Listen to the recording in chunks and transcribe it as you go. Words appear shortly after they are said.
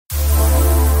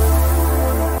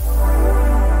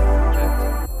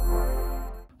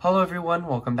Hello everyone,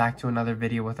 welcome back to another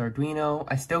video with Arduino.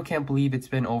 I still can't believe it's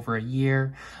been over a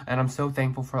year, and I'm so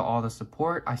thankful for all the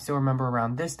support. I still remember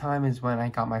around this time is when I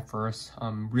got my first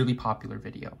really popular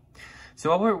video. So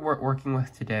what we're working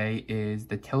with today is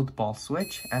the tilt ball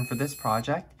switch, and for this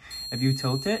project, if you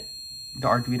tilt it, the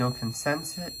Arduino can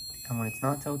sense it, and when it's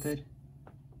not tilted,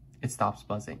 it stops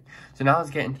buzzing. So now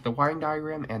let's get into the wiring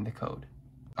diagram and the code.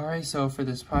 Alright, so for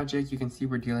this project, you can see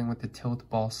we're dealing with the tilt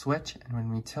ball switch, and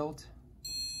when we tilt,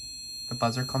 the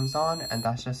buzzer comes on, and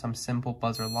that's just some simple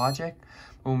buzzer logic.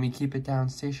 But when we keep it down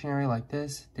stationary like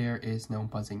this, there is no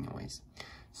buzzing noise.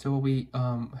 So what we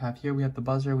have here, we have the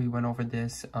buzzer. We went over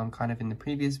this kind of in the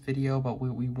previous video, but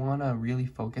what we want to really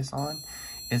focus on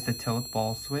is the tilt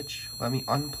ball switch. Let me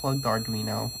unplug the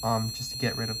Arduino just to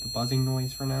get rid of the buzzing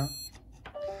noise for now.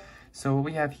 So what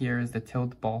we have here is the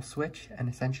tilt ball switch, and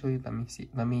essentially,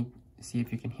 let me see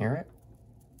if you can hear it.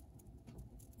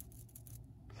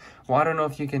 Well, I don't know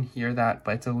if you can hear that,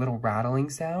 but it's a little rattling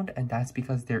sound, and that's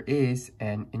because there is,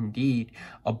 and indeed,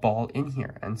 a ball in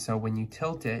here. And so when you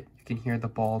tilt it, you can hear the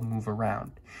ball move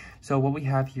around. So what we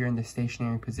have here in the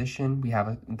stationary position, we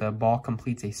have the ball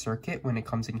completes a circuit when it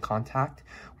comes in contact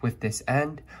with this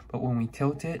end, but when we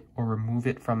tilt it or remove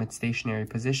it from its stationary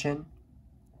position,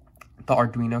 the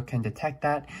Arduino can detect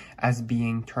that as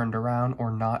being turned around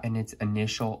or not in its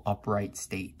initial upright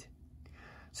state.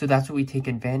 So that's what we take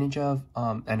advantage of,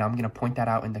 and I'm going to point that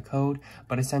out in the code.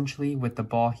 But essentially, with the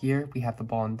ball here, we have the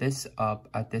ball in this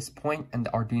at this point, and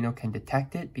the Arduino can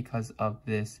detect it because of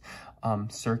this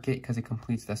circuit, because it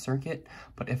completes the circuit.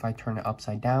 But if I turn it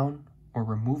upside down or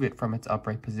remove it from its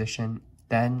upright position,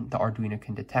 then the Arduino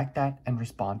can detect that and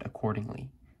respond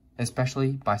accordingly,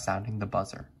 especially by sounding the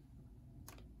buzzer.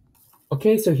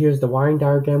 Okay, so here's the wiring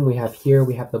diagram. We have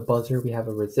the buzzer, we have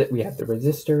the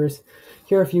resistors.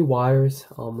 Here are a few wires.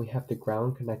 We have the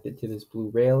ground connected to this blue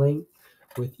railing,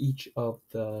 with each of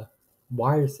the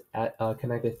wires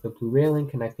connected to the blue railing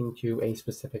connecting to a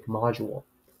specific module.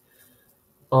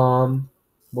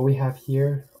 What we have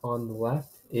here on the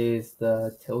left is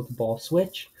the tilt ball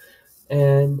switch,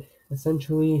 and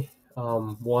essentially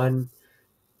one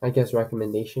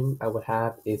recommendation I would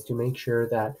have is to make sure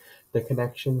that the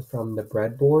connection from the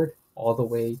breadboard all the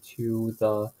way to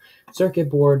the circuit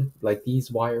board, like these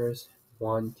wires,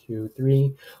 1, 2,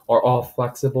 3, are all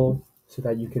flexible so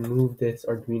that you can move this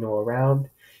Arduino around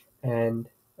and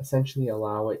essentially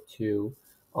allow it to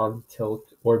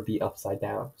tilt or be upside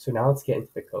down. So now let's get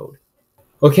into the code.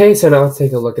 Okay, so now let's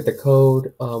take a look at the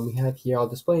code. We have here, I'll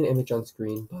display an image on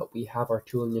screen, but we have our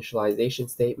two initialization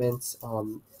statements.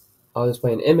 I'll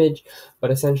display an image,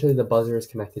 but essentially the buzzer is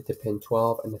connected to pin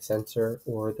 12 and the sensor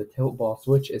or the tilt ball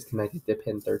switch is connected to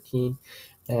pin 13.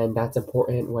 And that's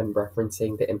important when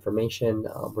referencing the information.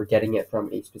 We're getting it from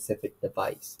a specific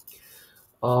device.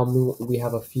 We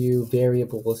have a few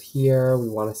variables here. We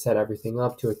want to set everything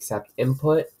up to accept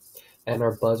input and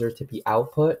our buzzer to be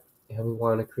output. And we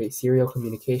want to create serial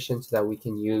communication so that we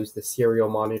can use the serial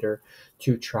monitor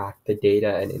to track the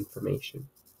data and information.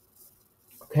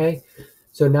 Okay.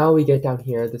 So now we get down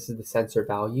here, this is the sensor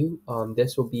value.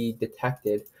 This will be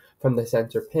detected from the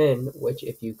sensor pin, which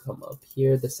if you come up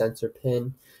here, the sensor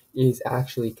pin is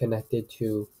actually connected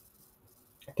to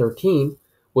 13,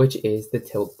 which is the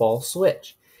tilt ball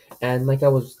switch. And like I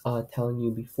was telling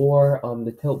you before,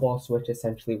 the tilt ball switch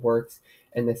essentially works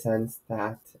in the sense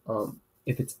that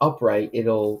if it's upright,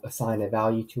 it'll assign a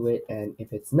value to it. And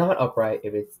if it's not upright,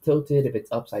 if it's tilted, if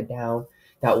it's upside down,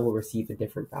 that will receive a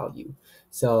different value.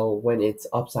 So when it's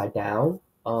upside down,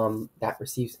 that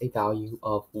receives a value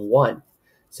of 1.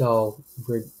 So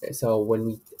when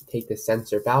we take the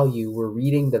sensor value, we're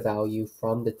reading the value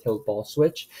from the tilt ball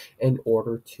switch in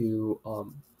order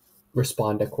to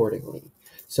respond accordingly.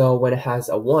 So when it has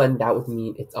a 1, that would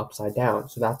mean it's upside down.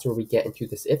 So that's where we get into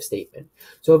this if statement.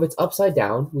 So if it's upside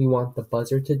down, we want the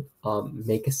buzzer to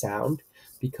make a sound,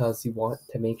 because we want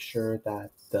to make sure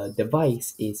that the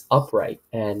device is upright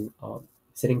and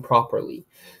sitting properly.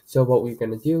 So what we're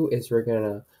going to do is we're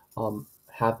going to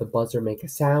have the buzzer make a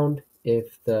sound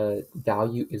if the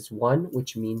value is 1,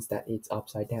 which means that it's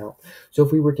upside down. So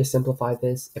if we were to simplify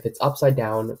this, if it's upside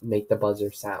down, make the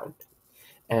buzzer sound.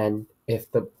 And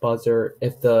if the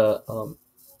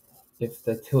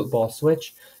tilt ball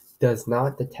switch does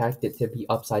not detect it to be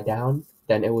upside down,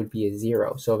 then it would be a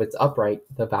 0. So if it's upright,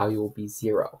 the value will be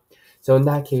 0. So in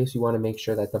that case, we want to make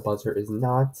sure that the buzzer is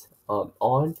not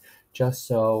on, just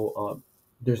so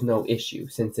there's no issue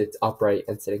since it's upright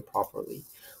and sitting properly.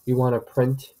 We want to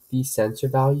print these sensor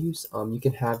values. You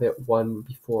can have it one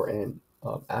before and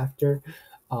after.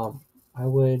 I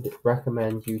would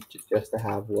recommend you just to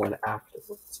have one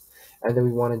afterwards. and then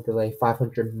we want to delay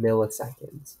 500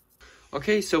 milliseconds.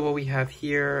 Okay, so what we have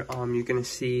here, you're gonna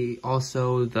see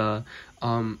also the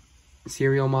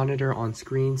serial monitor on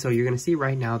screen. So you're gonna see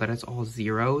right now that it's all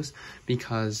zeros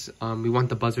because we want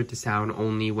the buzzer to sound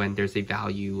only when there's a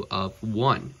value of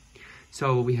 1.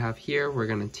 So what we have here, we're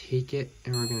gonna take it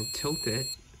and we're gonna tilt it.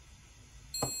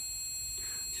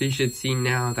 So you should see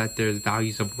now that there's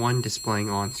values of 1 displaying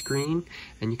on screen,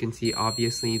 and you can see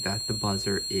obviously that the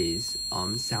buzzer is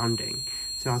sounding.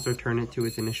 So now let's return it to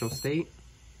its initial state.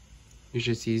 You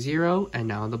should see 0, and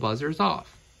now the buzzer is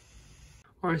off.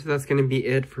 Alright, so that's going to be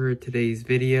it for today's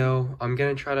video. I'm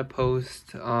going to try to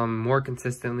post more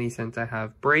consistently since I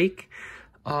have break.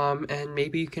 And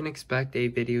maybe you can expect a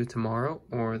video tomorrow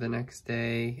or the next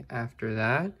day after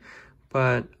that.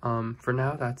 But for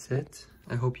now, that's it.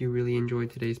 I hope you really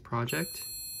enjoyed today's project.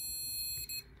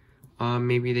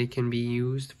 Maybe they can be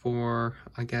used for,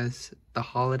 I guess, the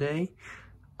holiday.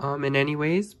 In any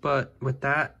ways, but with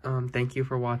that, thank you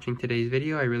for watching today's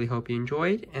video. I really hope you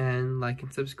enjoyed, and like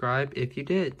and subscribe if you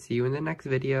did. See you in the next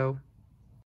video.